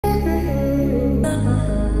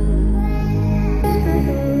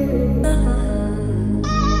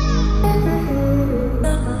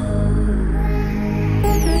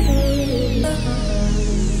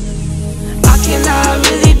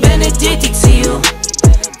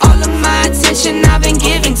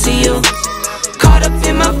you. Caught up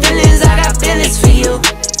in my feelings, I got feelings for you.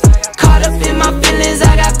 Caught up in my feelings,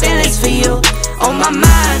 I got feelings for you. On my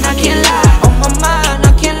mind, I can't lie. On my mind,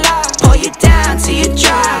 I can't lie. Pour you down till you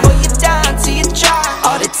dry. Pour you down till you dry.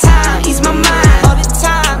 All the time, ease my mind. All the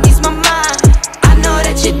time, ease my mind. I know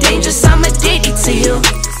that you're dangerous, I'm addicted to you.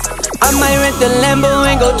 I might rent the Lambo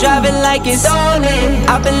and go drive it like it's stolen.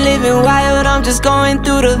 I've been living wild, I'm just going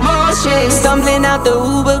through the motions. Stumbling out the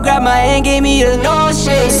Uber, grab my hand, gave me the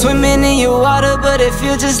notion. Swimming in your water, but it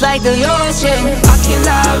feels just like the ocean. I can't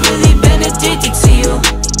lie, I've really been addicted to you.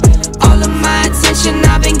 All of my attention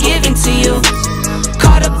I've been giving to you.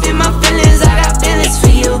 Caught up in my feelings, I got feelings for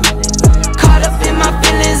you. Caught up in my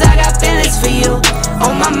feelings, I got feelings for you.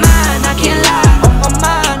 On my mind, I can't lie. On my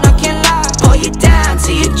mind, I can't lie. Pour you down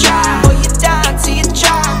till you dry. Pour you down till you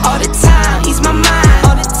dry. All the time, ease my mind.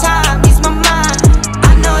 All the time, ease my mind.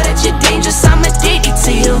 I know that you're dangerous, I'm addicted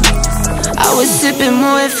to you. I was sipping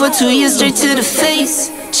more for 2 years straight to the face.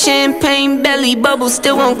 Champagne belly bubble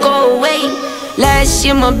still won't go away. Last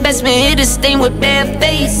year my best man hit a stain with bad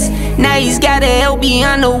face. Now he's gotta help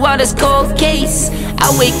behind the water's cold case. I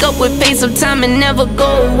wake up with pain sometime and never go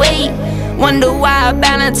away. Wonder why I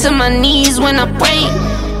bow down to my knees when I pray.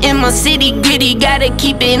 In my city gritty, gotta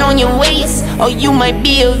keep it on your waist. Or you might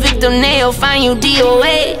be a victim, they'll find you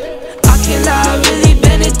DOA. I can't lie, I've really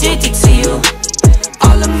been addicted to you.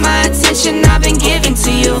 All of my attention I've been giving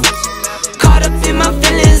to you. Caught up in my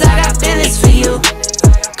feelings, I got feelings for you.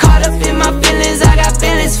 Caught up in my feelings, I got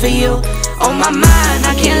feelings for you. On my mind,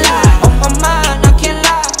 I can't lie. On my mind, I can't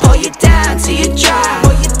lie. Pour you down till you dry.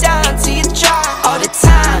 Pour you down till you dry. All the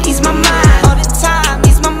time, ease my mind. All the time,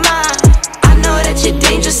 ease my mind. I know that you're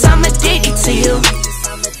dangerous, I'm addicted to you.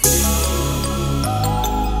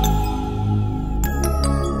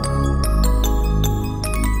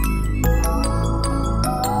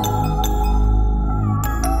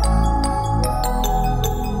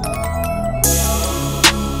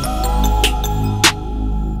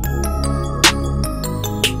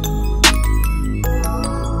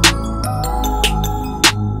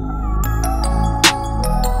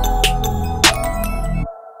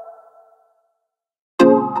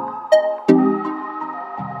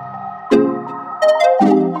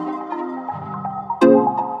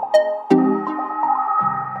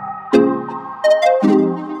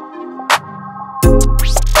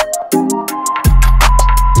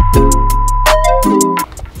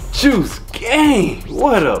 Juice gang,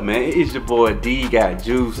 what up man? It's your boy D Got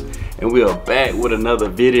Juice and we are back with another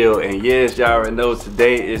video. And yes, y'all already know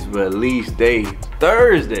today is release day,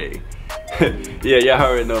 Thursday. Yeah, y'all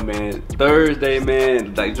already know man, Thursday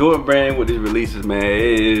man, like Jordan Brand with these releases man,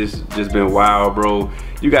 it is just been wild bro.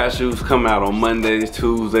 You got shoes coming out on Mondays,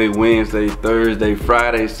 Tuesday, Wednesday, Thursday,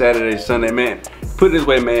 Friday, Saturday, Sunday man. Put it this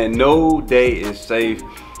way man, no day is safe.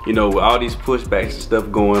 You know, with all these pushbacks and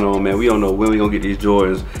stuff going on, man, we don't know when we gonna get these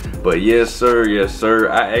Jordans. But yes, sir,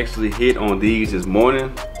 I actually hit on these this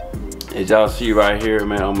morning. As y'all see right here,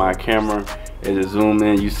 man, on my camera, as it zoom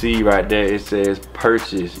in, you see right there, it says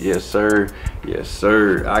purchase. Yes, sir.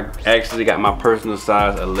 I actually got my personal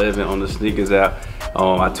size 11 on the sneakers app.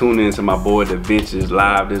 I tuned into my boy Da Vinci's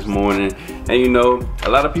live this morning, and you know, a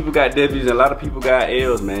lot of people got W's and a lot of people got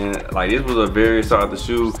L's, man. Like this was a very solid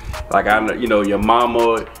shoe. Like you know, your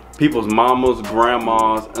mama, people's mamas,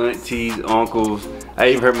 grandmas, aunties, uncles.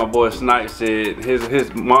 I even heard my boy Snipe said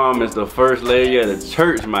his mom is the first lady of the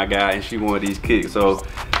church, my guy, and she wanted these kicks. So,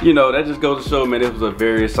 you know, that just goes to show, man, this was a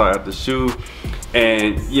very solid shoe.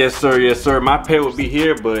 And yes, sir, my pair will be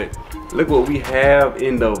here, but look what we have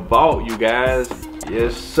in the vault, you guys.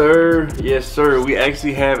 Yes, sir, we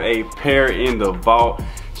actually have a pair in the vault.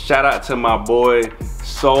 Shout out to my boy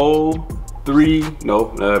let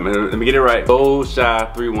me get it right,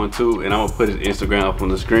 Soulshy312, and I'm gonna put his Instagram up on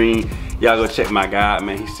the screen. Y'all go check my guy,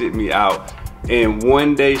 man. He sent me out in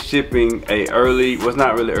 1 day shipping a early, well, it's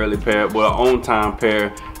not really early pair, but an on time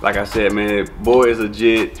pair. Like I said, man, boy is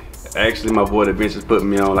legit. Actually, my boy Da Vinci put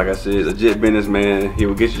me on. Like I said, legit business, man. He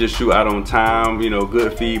will get you the shoe out on time, you know,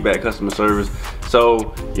 good feedback, customer service.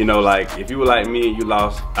 So, you know, like if you were like me and you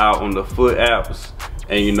lost out on the foot apps,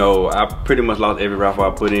 and you know, I pretty much lost every raffle I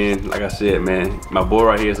put in. Like I said, man, my boy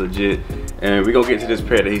right here is legit. And we're gonna get to this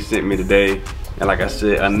pair that he sent me today. And like I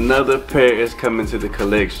said, another pair is coming to the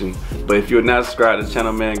collection. But if you're not subscribed to the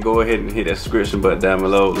channel, man, go ahead and hit that subscription button down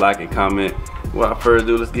below, like and comment. Without further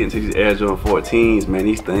ado, let's get into these Air Jordan 14s, man.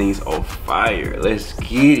 These things are fire. Let's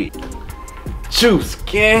get it. Juice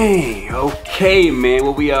gang. Okay, man,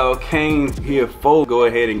 what we all came here for. Go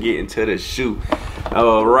ahead and get into the shoe.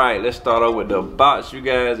 All right, let's start off with the box, you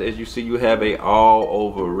guys. As you see, you have a all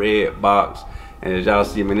over red box. And as y'all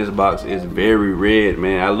see, man, this box is very red,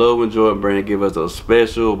 man. I love when Jordan Brand give us those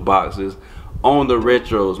special boxes on the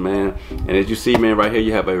retros, man. And as you see, man, right here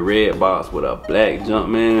you have a red box with a black jump,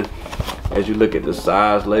 man. As you look at the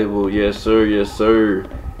size label, yes sir, yes sir,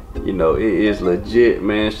 you know, it is legit,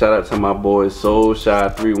 man. Shout out to my boy Soul Shy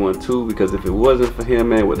 312, because if it wasn't for him,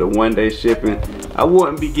 man, with the 1-day shipping, I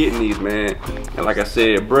wouldn't be getting these, man. And like I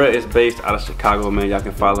said, bruh is based out of Chicago, man. Y'all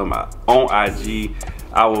can follow him on IG.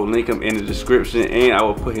 I will link him in the description, and I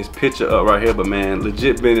will put his picture up right here. But man,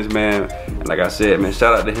 legit business, man. And like I said, man,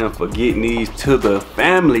 shout out to him for getting these to the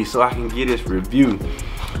family so I can get this review.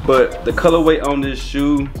 But the colorway on this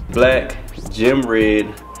shoe, black, gem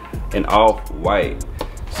red, and off-white.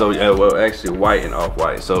 So yeah, well, actually white and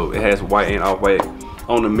off-white. So it has white and off-white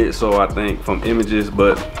on the midsole, I think, from images.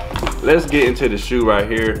 But let's get into the shoe right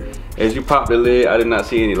here. As you pop the lid, I did not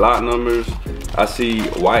see any lot numbers. I see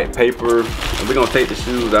white paper, and we're gonna take the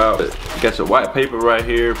shoes out. You got your white paper right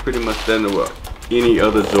here, pretty much standard with any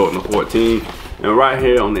other Jordan 14. And right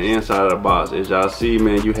here on the inside of the box, as y'all see,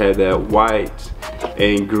 man, you have that white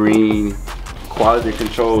and green quality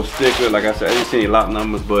control sticker. Like I said, I didn't see any lot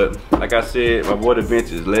numbers, but like I said, my boy the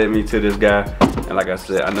Vintage led me to this guy. And like I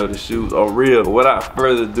said, I know the shoes are real. But without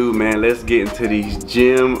further ado, man, let's get into these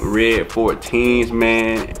gem red 14s,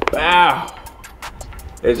 man. Wow.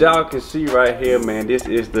 As y'all can see right here, man, this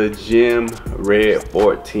is the gem red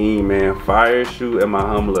 14, man. Fire shoe in my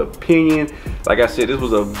humble opinion. Like I said, this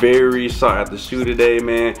was a very sought after shoe today,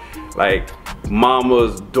 man. Like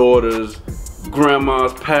mama's, daughter's,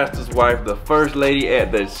 grandma's, pastor's wife, the first lady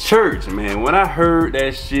at the church, man. When I heard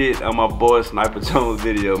that shit on my boy Sniper Jones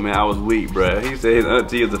video, man, I was weak, bruh. He said his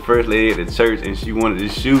auntie is the first lady at the church and she wanted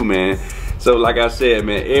this shoe, man. So like I said,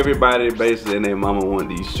 man, everybody basically and their mama want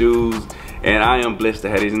these shoes. And I am blessed to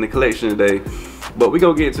have these in the collection today. But we're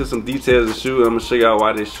gonna get into some details of the shoe. I'm gonna show y'all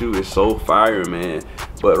why this shoe is so fire, man.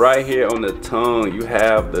 But right here on the tongue, you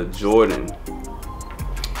have the Jordan.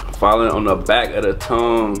 Following on the back of the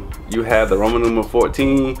tongue, you have the Roman numeral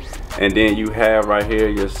 14. And then you have right here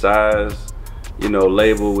your size, you know,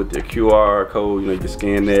 label with the QR code. You know, you can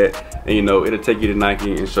scan that. And you know, it'll take you to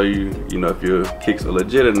Nike and show you, you know, if your kicks are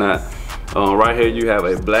legit or not. Right here you have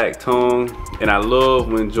a black tongue, and I love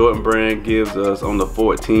when Jordan Brand gives us on the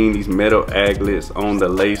 14 these metal aglets on the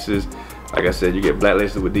laces. Like I said, you get black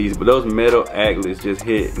laces with these, but those metal aglets just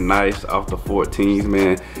hit nice off the 14s,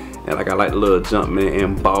 man. And like I like the little Jumpman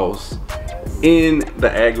emboss in the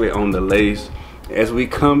aglet on the lace. As we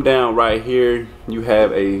come down right here, you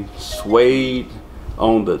have a suede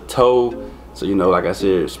on the toe. So you know, like I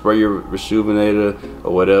said, spray your rejuvenator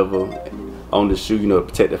or whatever on the shoe, you know, to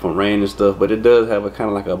protect it from rain and stuff. But it does have a kind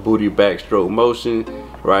of like a booty backstroke motion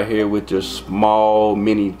right here with your small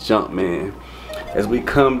mini Jumpman. As we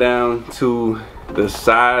come down to the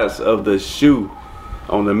sides of the shoe,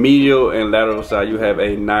 on the medial and lateral side, you have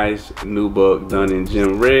a nice nubuck done in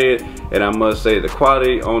gem red. And I must say the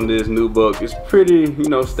quality on this nubuck is pretty, you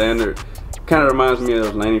know, standard. Kind of reminds me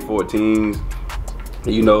of Laney 14s.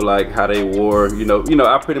 You know, like how they wore, you know,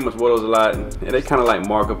 I pretty much wore those a lot, and they kind of like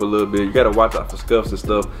mark up a little bit. You gotta watch out for scuffs and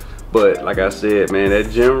stuff. But like I said, man, that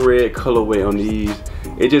gem red colorway on these,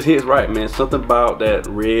 it just hits right, man. Something about that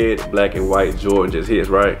red, black, and white Jordan just hits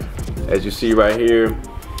right. As you see right here,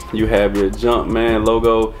 you have your Jumpman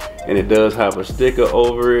logo, and it does have a sticker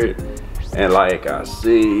over it. And like I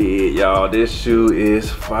said, y'all, this shoe is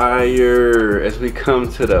fire. As we come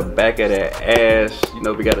to the back of that ass, you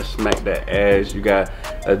know, we gotta smack that ass. You got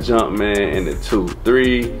a Jumpman and the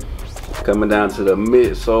 2-3. Coming down to the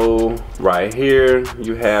midsole right here,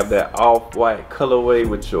 you have that off-white colorway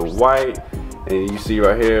with your white. And you see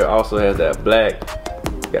right here, also has that black.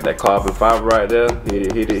 Got that carbon fiber right there. Hit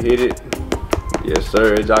it, hit it, hit it. Yes,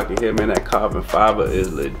 sir. As y'all can hear, man, that carbon fiber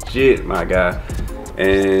is legit, my guy.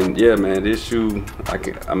 And yeah, man, this shoe,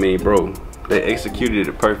 I mean, bro, they executed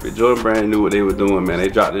it perfect. Jordan Brand knew what they were doing, man. They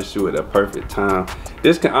dropped this shoe at the perfect time.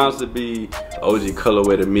 This can honestly be OG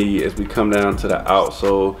colorway to me. As we come down to the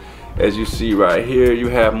outsole, as you see right here, you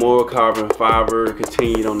have more carbon fiber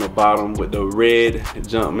continued on the bottom with the red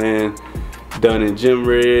Jumpman done in gem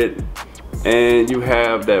red. And you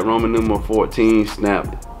have that Roman numeral 14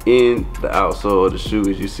 snapped in the outsole of the shoe.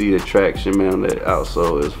 As you see, the traction, man, on that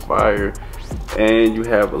outsole is fire. And you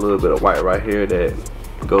have a little bit of white right here that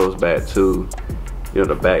goes back to, you know,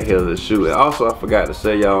 the back heel of the shoe. And also, I forgot to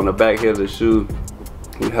say, y'all, on the back heel of the shoe,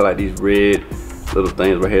 we have like these red little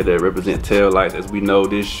things right here that represent tail lights. As we know,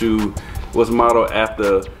 this shoe was modeled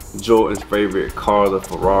after Jordan's favorite car, the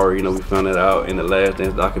Ferrari. You know, we found that out in the Last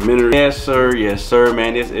Dance documentary. Yes, sir,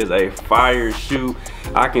 man. This is a fire shoe.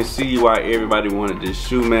 I can see why everybody wanted this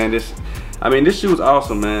shoe, man. I mean, this shoe is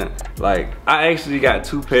awesome, man. Like, I actually got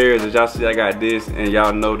 2 pairs. As y'all see, I got this, and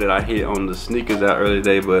y'all know that I hit on the sneakers out early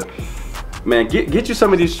today. But man, get you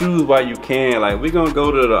some of these shoes while you can. Like, we're gonna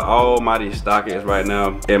go to the almighty StockX right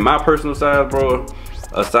now. And my personal size, bro,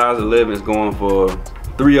 a size 11 is going for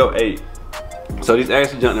 $308. So these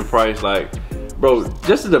actually jumped in price. Like, bro,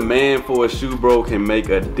 just the demand for a shoe, bro, can make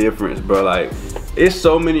a difference, bro. Like, it's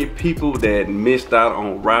so many people that missed out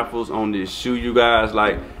on raffles on this shoe, you guys.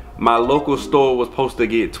 Like, my local store was supposed to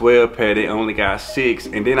get 12 pair, they only got 6.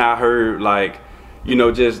 And then I heard, like, you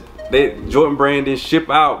know, just Jordan Brand didn't ship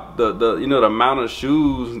out the you know, the amount of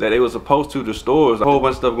shoes that they were supposed to the stores. A whole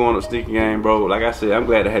bunch of stuff going on sneaker game, bro. Like I said, I'm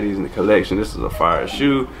glad to have these in the collection. This is a fire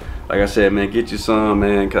shoe. Like I said, man, get you some,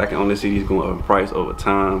 man, because I can only see these going up in price over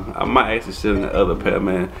time. I might actually sell in the other pair,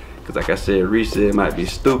 man, because like I said, resale might be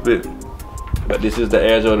stupid. But this is the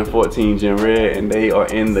Air Jordan 14 Gen Red, and they are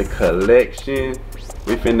in the collection.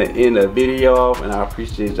 We finna end the video off, and I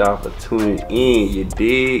appreciate y'all for tuning in. You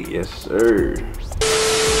dig? Yes, sir.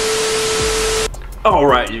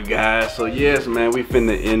 Alright, you guys, so yes, man, we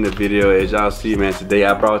finna end the video. As y'all see, man, today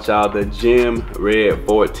I brought y'all the Gem Red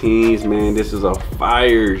 14s, man. This is a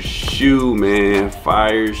fire shoe, man,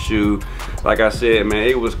 fire shoe. Like I said, man,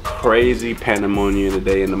 it was crazy pandemonium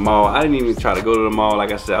today in the mall. I didn't even try to go to the mall.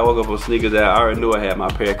 Like I said, I woke up with sneakers that I already knew I had my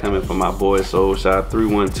pair coming from my boy Soul Shot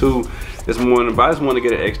 312 this morning, but I just want to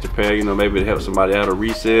get an extra pair, you know, maybe to help somebody out, or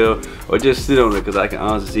resale, or just sit on it, because I can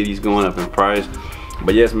honestly see these going up in price.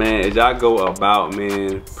 But yes, man, as y'all go about,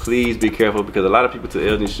 man, please be careful, because a lot of people took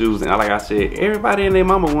L these shoes, and like I said, everybody and their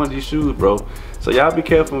mama wanted these shoes, bro. So y'all be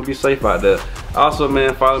careful and be safe out there. Also,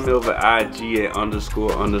 man, follow me over IG at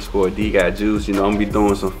 __D got juice. You know, I'm gonna be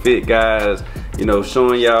doing some fit guys, you know,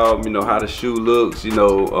 showing y'all, you know, how the shoe looks, you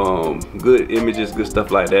know, good images, good stuff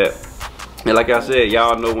like that. And like I said,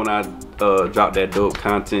 y'all know when I drop that dope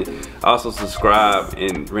content. Also subscribe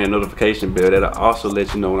and ring notification bell. That'll also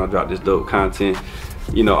let you know when I drop this dope content.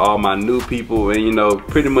 You know, all my new people, and you know,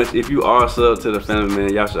 pretty much if you are sub to the family,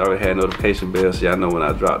 man, y'all should already have notification bell so y'all know when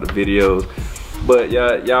I drop the videos. But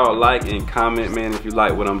y'all like and comment, man, if you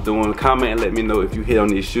like what I'm doing. Comment and let me know if you hit on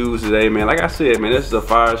these shoes today, man. Like I said, man, this is a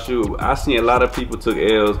fire shoe. I seen a lot of people took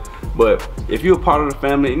L's, but if you're a part of the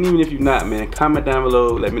family, and even if you're not, man, comment down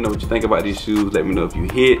below. Let me know what you think about these shoes. Let me know if you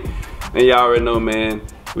hit. And y'all already know, man,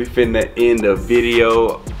 we finna end the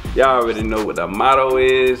video. Y'all already know what the motto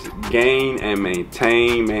is: gain and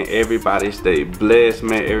maintain, man. Everybody stay blessed,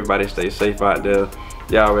 man. Everybody stay safe out there.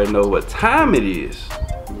 Y'all already know what time it is.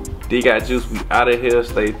 D got juice, we out of here.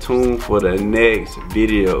 Stay tuned for the next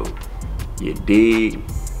video. You dig?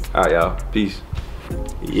 Alright, y'all. Peace.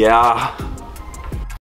 Yeah.